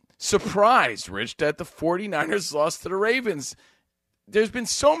surprised, Rich, that the 49ers lost to the Ravens. There's been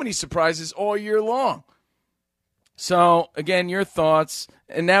so many surprises all year long. So, again, your thoughts,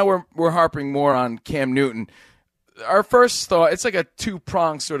 and now we're harping more on Cam Newton. Our first thought, it's like a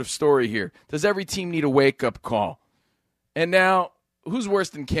two-pronged sort of story here. Does every team need a wake-up call? And now, who's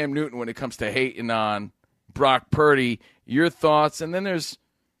worse than Cam Newton when it comes to hating on Brock Purdy? Your thoughts, and then there's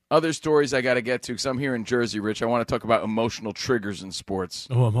other stories I got to get to because I'm here in Jersey, Rich. I want to talk about emotional triggers in sports.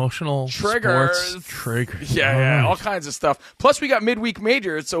 Oh, emotional triggers. Triggers. Yeah, all kinds of stuff. Plus, we got midweek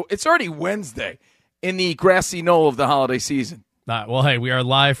major, so it's already Wednesday in the grassy knoll of the holiday season. Well, hey, we are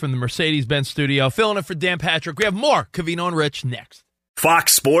live from the Mercedes-Benz studio. Filling in for Dan Patrick. We have more Covino and Rich next.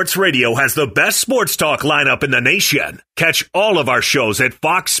 Fox Sports Radio has the best sports talk lineup in the nation. Catch all of our shows at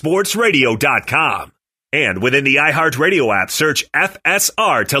foxsportsradio.com. And within the iHeartRadio app, search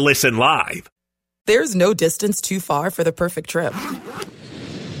FSR to listen live. There's no distance too far for the perfect trip.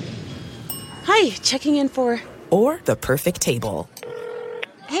 Hi, checking in for... Or the perfect table.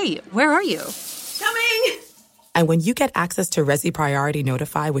 Hey, where are you? Coming! And when you get access to Resi Priority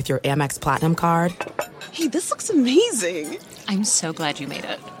Notify with your Amex Platinum card... Hey, this looks amazing. I'm so glad you made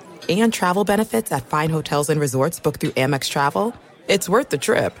it. And travel benefits at fine hotels and resorts booked through Amex Travel, it's worth the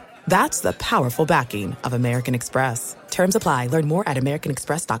trip. That's the powerful backing of American Express. Terms apply. Learn more at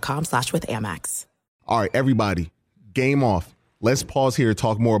americanexpress.com/withAmex. All right, everybody, game off. Let's pause here to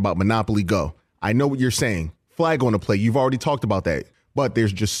talk more about Monopoly Go. I know what you're saying. Flag on the play. You've already talked about that. But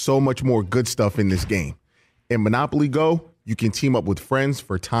there's just so much more good stuff in this game. In Monopoly Go, you can team up with friends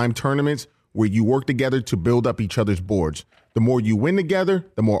for timed tournaments where you work together to build up each other's boards. The more you win together,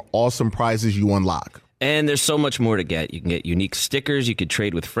 the more awesome prizes you unlock. And there's so much more to get. You can get unique stickers. You could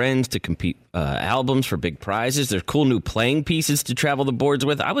trade with friends to compete albums for big prizes. There's cool new playing pieces to travel the boards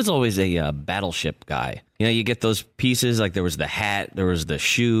with. I was always a Battleship guy. You get those pieces, like there was the hat, there was the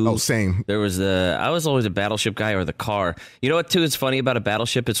shoe. Oh, same. I was always a Battleship guy, or the car. You know what, too, is funny about a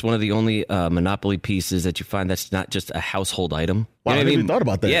Battleship? It's one of the only Monopoly pieces that you find that's not just a household item. Wow, I never even thought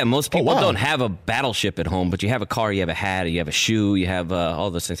about that. Yeah, most people don't have a Battleship at home, but you have a car, you have a hat, you have a shoe, you have all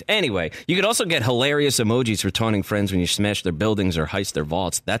those things. Anyway, you could also get hilarious emojis for taunting friends when you smash their buildings or heist their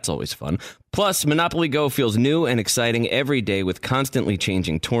vaults. That's always fun. Plus, Monopoly Go feels new and exciting every day with constantly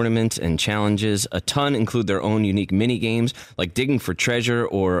changing tournaments and challenges. A ton include their own unique mini games like digging for treasure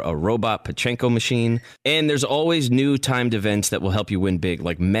or a robot Pachinko machine. And there's always new timed events that will help you win big,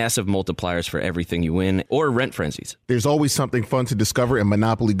 like massive multipliers for everything you win or rent frenzies. There's always something fun to discover in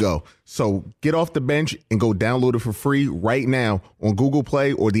Monopoly Go. So get off the bench and go download it for free right now on Google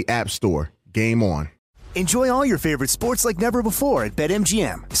Play or the App Store. Game on. Enjoy all your favorite sports like never before at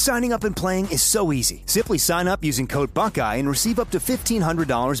BetMGM. Signing up and playing is so easy. Simply sign up using code Buckeye and receive up to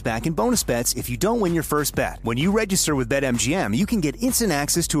 $1,500 back in bonus bets if you don't win your first bet. When you register with BetMGM, you can get instant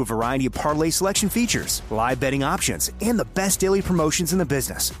access to a variety of parlay selection features, live betting options, and the best daily promotions in the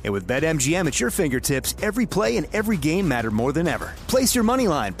business. And with BetMGM at your fingertips, every play and every game matter more than ever. Place your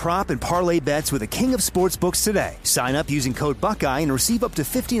moneyline, prop, and parlay bets with the king of sportsbooks today. Sign up using code Buckeye and receive up to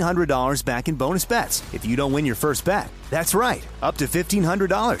 $1,500 back in bonus bets if you don't win your first bet. That's right, up to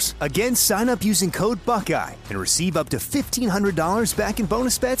 $1,500. Again, sign up using code Buckeye and receive up to $1,500 back in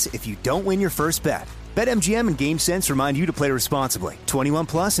bonus bets if you don't win your first bet. BetMGM and GameSense remind you to play responsibly. 21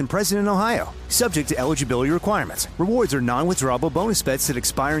 plus and present in Ohio. Subject to eligibility requirements. Rewards are non-withdrawable bonus bets that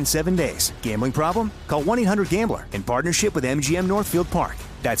expire in 7 days. Gambling problem? Call 1-800-GAMBLER in partnership with MGM Northfield Park.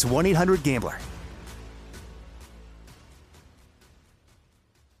 That's 1-800-GAMBLER.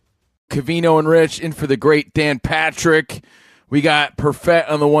 Covino and Rich in for the great Dan Patrick. We got Perfect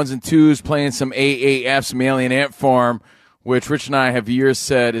on the ones and twos playing some AAF, some Alien Ant Farm, which Rich and I have years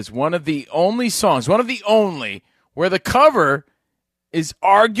said is one of the only songs, where the cover is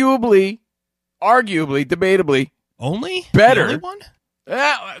arguably, debatably, better. The only one?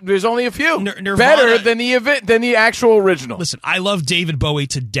 There's only a few. Nirvana, better than the actual original. Listen, I love David Bowie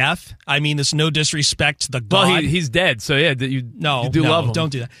to death. I mean this, no disrespect to the god. Well, he's dead, so yeah, you do love him.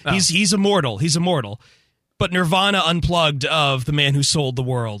 Don't do that. No. He's immortal. He's immortal. But Nirvana Unplugged of The Man Who Sold the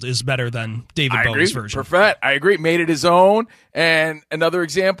World is better than David Bowie's version. Perfect. I agree. Made it his own. And another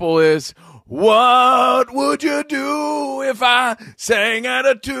example is, what would you do if I sang out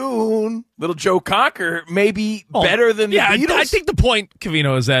of tune? Little Joe Cocker may be better than the Beatles. I think the point,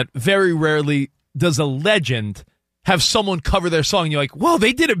 Covino, is that very rarely does a legend have someone cover their song and you're like, whoa,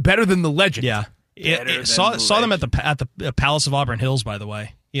 they did it better than the legend. Yeah. Saw them at the Palace of Auburn Hills, by the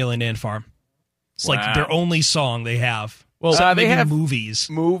way, Alien Ant Farm. It's like their only song they have. Well, they have movies.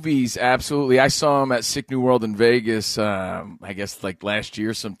 Movies, absolutely. I saw them at Sick New World in Vegas, I guess like last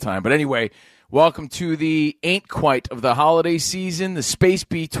year sometime. But anyway, welcome to the ain't quite of the holiday season, the space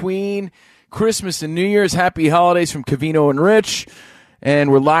between Christmas and New Year's. Happy holidays from Covino and Rich.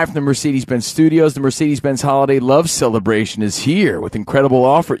 And we're live from the Mercedes-Benz Studios. The Mercedes-Benz Holiday Love Celebration is here with incredible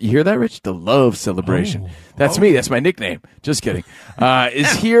offer. You hear that, Rich? The Love Celebration. That's me. That's my nickname. Just kidding.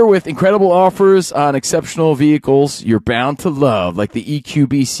 Is here with incredible offers on exceptional vehicles you're bound to love, like the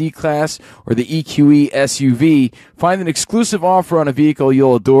EQB C-Class or the EQE SUV. Find an exclusive offer on a vehicle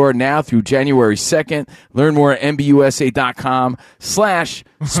you'll adore now through January 2nd. Learn more at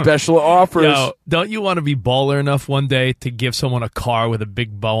mbusa.com/special offers. Yo, don't you want to be baller enough one day to give someone a car with a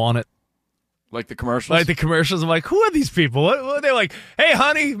big bow on it? Like the commercials? Like the commercials. I'm like, who are these people? What are they like? Hey,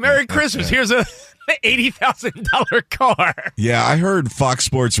 honey, Merry Christmas. Here's a $80,000 car. Yeah, I heard Fox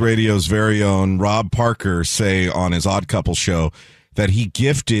Sports Radio's very own Rob Parker say on his Odd Couple show that he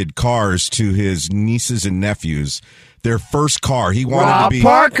gifted cars to his nieces and nephews. Their first car. He wanted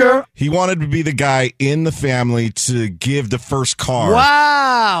He wanted to be the guy in the family to give the first car.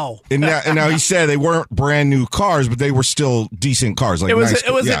 Wow. And now he said they weren't brand new cars, but they were still decent cars. Like it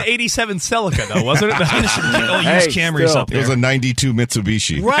was an 87 Celica, though, wasn't it? Camrys up there. It was a 92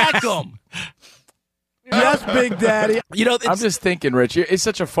 Mitsubishi. Rack 'em. Yes, Big Daddy. You know, I'm just thinking, Rich, it's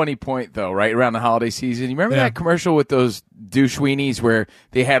such a funny point, though, right, around the holiday season. You remember that commercial with those douche weenies where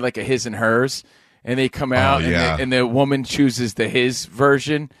they had like a his and hers, and they come out and the woman chooses the his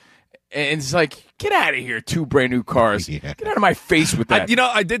version, and it's like, get out of here, 2 brand new cars. Get out of my face with that.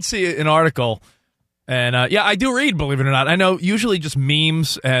 I did see an article, and I do read, believe it or not. I know usually just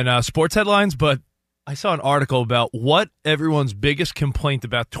memes and sports headlines, but I saw an article about what everyone's biggest complaint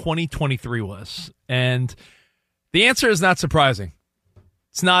about 2023 was, and the answer is not surprising.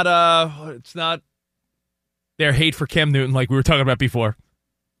 It's not their hate for Cam Newton like we were talking about before.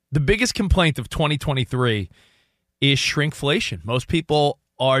 The biggest complaint of 2023 is shrinkflation. Most people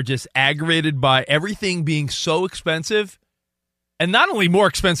are just aggravated by everything being so expensive, and not only more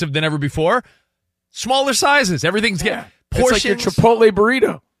expensive than ever before, smaller sizes. Everything's getting portions. It's like your Chipotle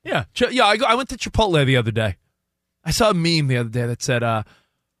burrito. Yeah. I went to Chipotle the other day. I saw a meme the other day that said,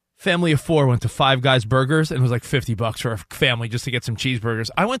 family of 4 went to Five Guys Burgers, and it was like $50 for a family just to get some cheeseburgers.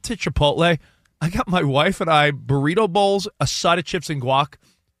 I went to Chipotle. I got my wife and I burrito bowls, a side of chips and guac,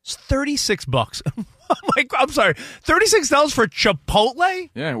 It's $36. Oh my God, I'm sorry. $36 for Chipotle?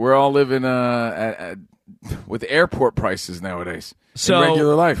 Yeah, we're all living with airport prices nowadays. In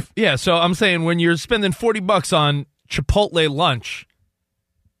regular life. Yeah, so I'm saying when you're spending $40 on Chipotle lunch,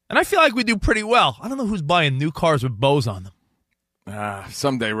 and I feel like we do pretty well. I don't know who's buying new cars with bows on them.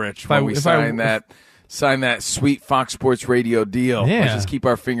 Someday, Rich, when we sign that sweet Fox Sports Radio deal. Yeah. Let's just keep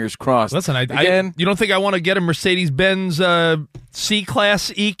our fingers crossed. Listen, you don't think I want to get a Mercedes-Benz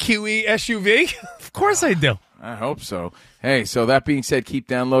C-Class EQE SUV? Of course I do. I hope so. Hey, so that being said, keep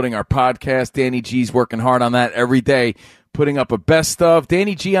downloading our podcast. Danny G's working hard on that every day, putting up a best of.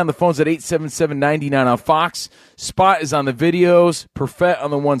 Danny G on the phones at 877-99 on Fox. Spot is on the videos. Perfect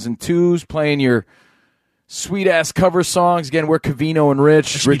on the ones and twos, playing your sweet-ass cover songs. Again, we're Covino and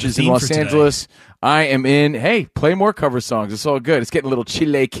Rich. Rich is in Los Angeles. I am in. Hey, play more cover songs. It's all good. It's getting a little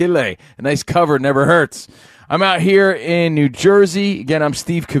chile. A nice cover never hurts. I'm out here in New Jersey. Again, I'm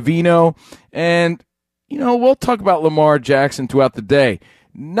Steve Covino. And, we'll talk about Lamar Jackson throughout the day.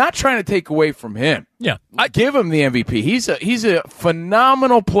 Not trying to take away from him. Yeah. I give him the MVP. He's a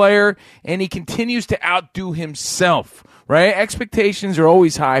phenomenal player, and he continues to outdo himself. Right? Expectations are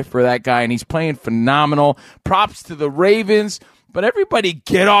always high for that guy, and he's playing phenomenal. Props to the Ravens. But everybody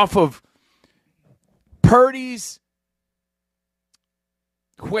get off of Purdy's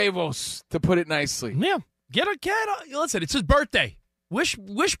huevos, to put it nicely. Yeah. Listen, it's his birthday. Wish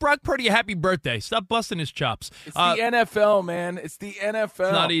Brock Purdy a happy birthday. Stop busting his chops. It's the NFL, man. It's the NFL. It's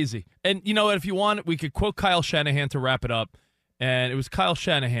not easy. And you know what? If you want, we could quote Kyle Shanahan to wrap it up. And it was Kyle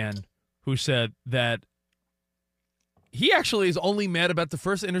Shanahan who said that he actually is only mad about the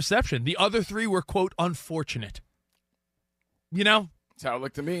first interception. The other three were, quote, unfortunate. That's how it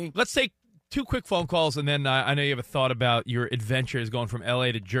looked to me. Let's take 2 quick phone calls, and then I know you have a thought about your adventures going from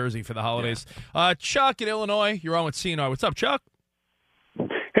L.A. to Jersey for the holidays. Yeah. Chuck in Illinois, you're on with CNR. What's up, Chuck?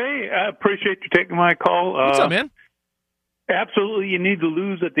 Hey, I appreciate you taking my call. What's up, man? Absolutely, you need to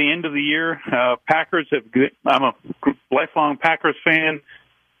lose at the end of the year. Packers have good. I'm a lifelong Packers fan.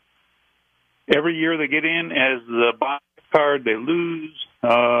 Every year they get in as the box card, they lose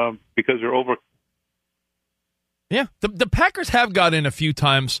because they're over. Yeah, the Packers have got in a few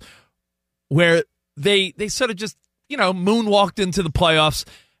times where they sort of just, moonwalked into the playoffs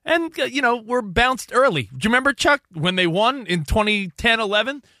and, were bounced early. Do you remember, Chuck, when they won in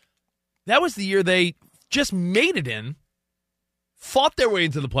 2010-11? That was the year they just made it in, fought their way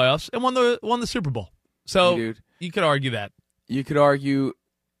into the playoffs, and won the Super Bowl. So you could argue that. You could argue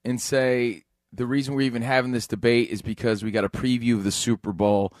and say the reason we're even having this debate is because we got a preview of the Super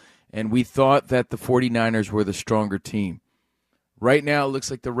Bowl, and we thought that the 49ers were the stronger team. Right now, it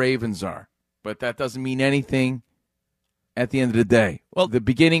looks like the Ravens are, but that doesn't mean anything at the end of the day. Well, the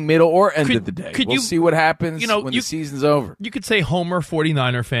beginning, middle, or end of the day. We'll see what happens when the season's over. You could say Homer,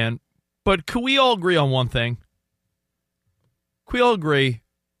 49er fan, but could we all agree on one thing? Could we all agree?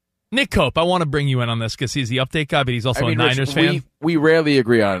 Nick Cope, I want to bring you in on this because he's the update guy, but he's also a Niners fan. We rarely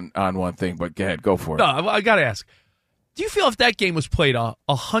agree on one thing, but go ahead, go for it. No, I got to ask. Do you feel if that game was played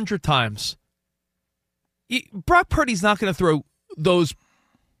 100 times, Brock Purdy's not going to throw those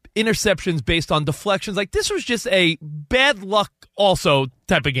interceptions based on deflections? Like, this was just a bad luck also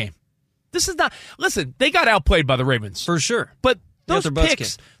type of game. This is not. Listen, they got outplayed by the Ravens for sure, but those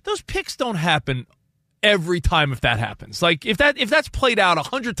picks don't happen every time. If that happens, like if that's played out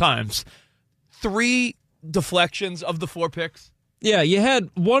 100 times, 3 deflections of the 4 picks. Yeah, you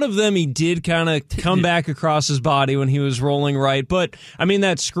had one of them. He did kind of come back across his body when he was rolling right, but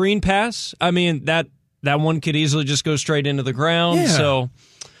that screen pass. That one could easily just go straight into the ground. Yeah. So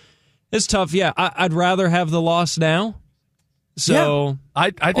it's tough. Yeah, I'd rather have the loss now. So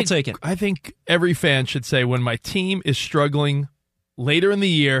I'll take it. I think every fan should say when my team is struggling later in the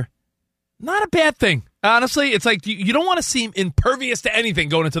year, not a bad thing. Honestly, it's like you don't want to seem impervious to anything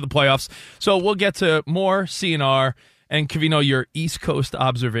going into the playoffs. So we'll get to more CNR and Covino, your East Coast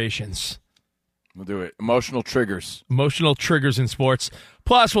observations. We'll do it. Emotional triggers in sports.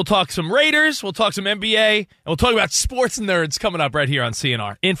 Plus, we'll talk some Raiders, we'll talk some NBA, and we'll talk about sports nerds coming up right here on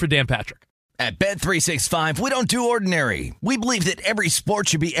CNR. In for Dan Patrick. At Bet365, we don't do ordinary. We believe that every sport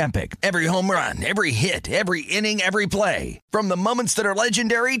should be epic. Every home run, every hit, every inning, every play. From the moments that are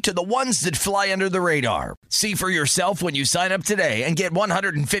legendary to the ones that fly under the radar. See for yourself when you sign up today and get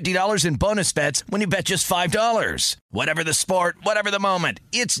 $150 in bonus bets when you bet just $5. Whatever the sport, whatever the moment,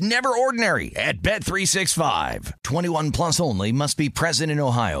 it's never ordinary at Bet365. 21 plus only. Must be present in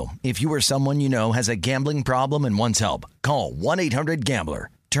Ohio. If you or someone you know has a gambling problem and wants help, call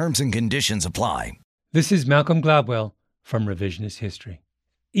 1-800-GAMBLER. Terms and conditions apply. This is Malcolm Gladwell from Revisionist History.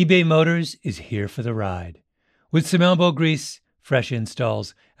 eBay Motors is here for the ride. With some elbow grease, fresh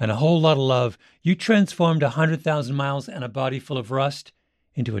installs, and a whole lot of love, you transformed 100,000 miles and a body full of rust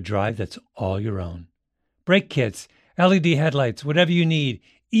into a drive that's all your own. Brake kits, LED headlights, whatever you need,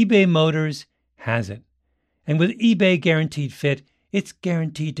 eBay Motors has it. And with eBay Guaranteed Fit, it's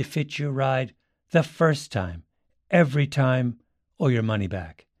guaranteed to fit your ride the first time, every time, or your money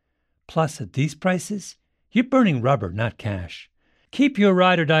back. Plus, at these prices, you're burning rubber, not cash. Keep your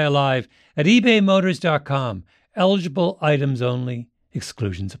ride or die alive at ebaymotors.com. Eligible items only.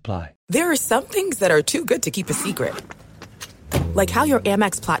 Exclusions apply. There are some things that are too good to keep a secret. Like how your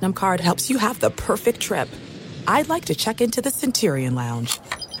Amex Platinum card helps you have the perfect trip. I'd like to check into the Centurion Lounge.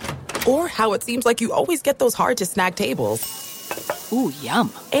 Or how it seems like you always get those hard-to-snag tables. Ooh,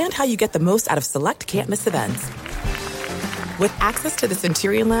 yum. And how you get the most out of select can't-miss events. With access to the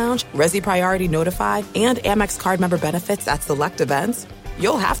Centurion Lounge, Resi Priority Notified, and Amex card member benefits at select events,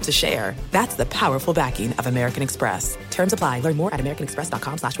 you'll have to share. That's the powerful backing of American Express. Terms apply. Learn more at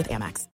americanexpress.com/withAmex.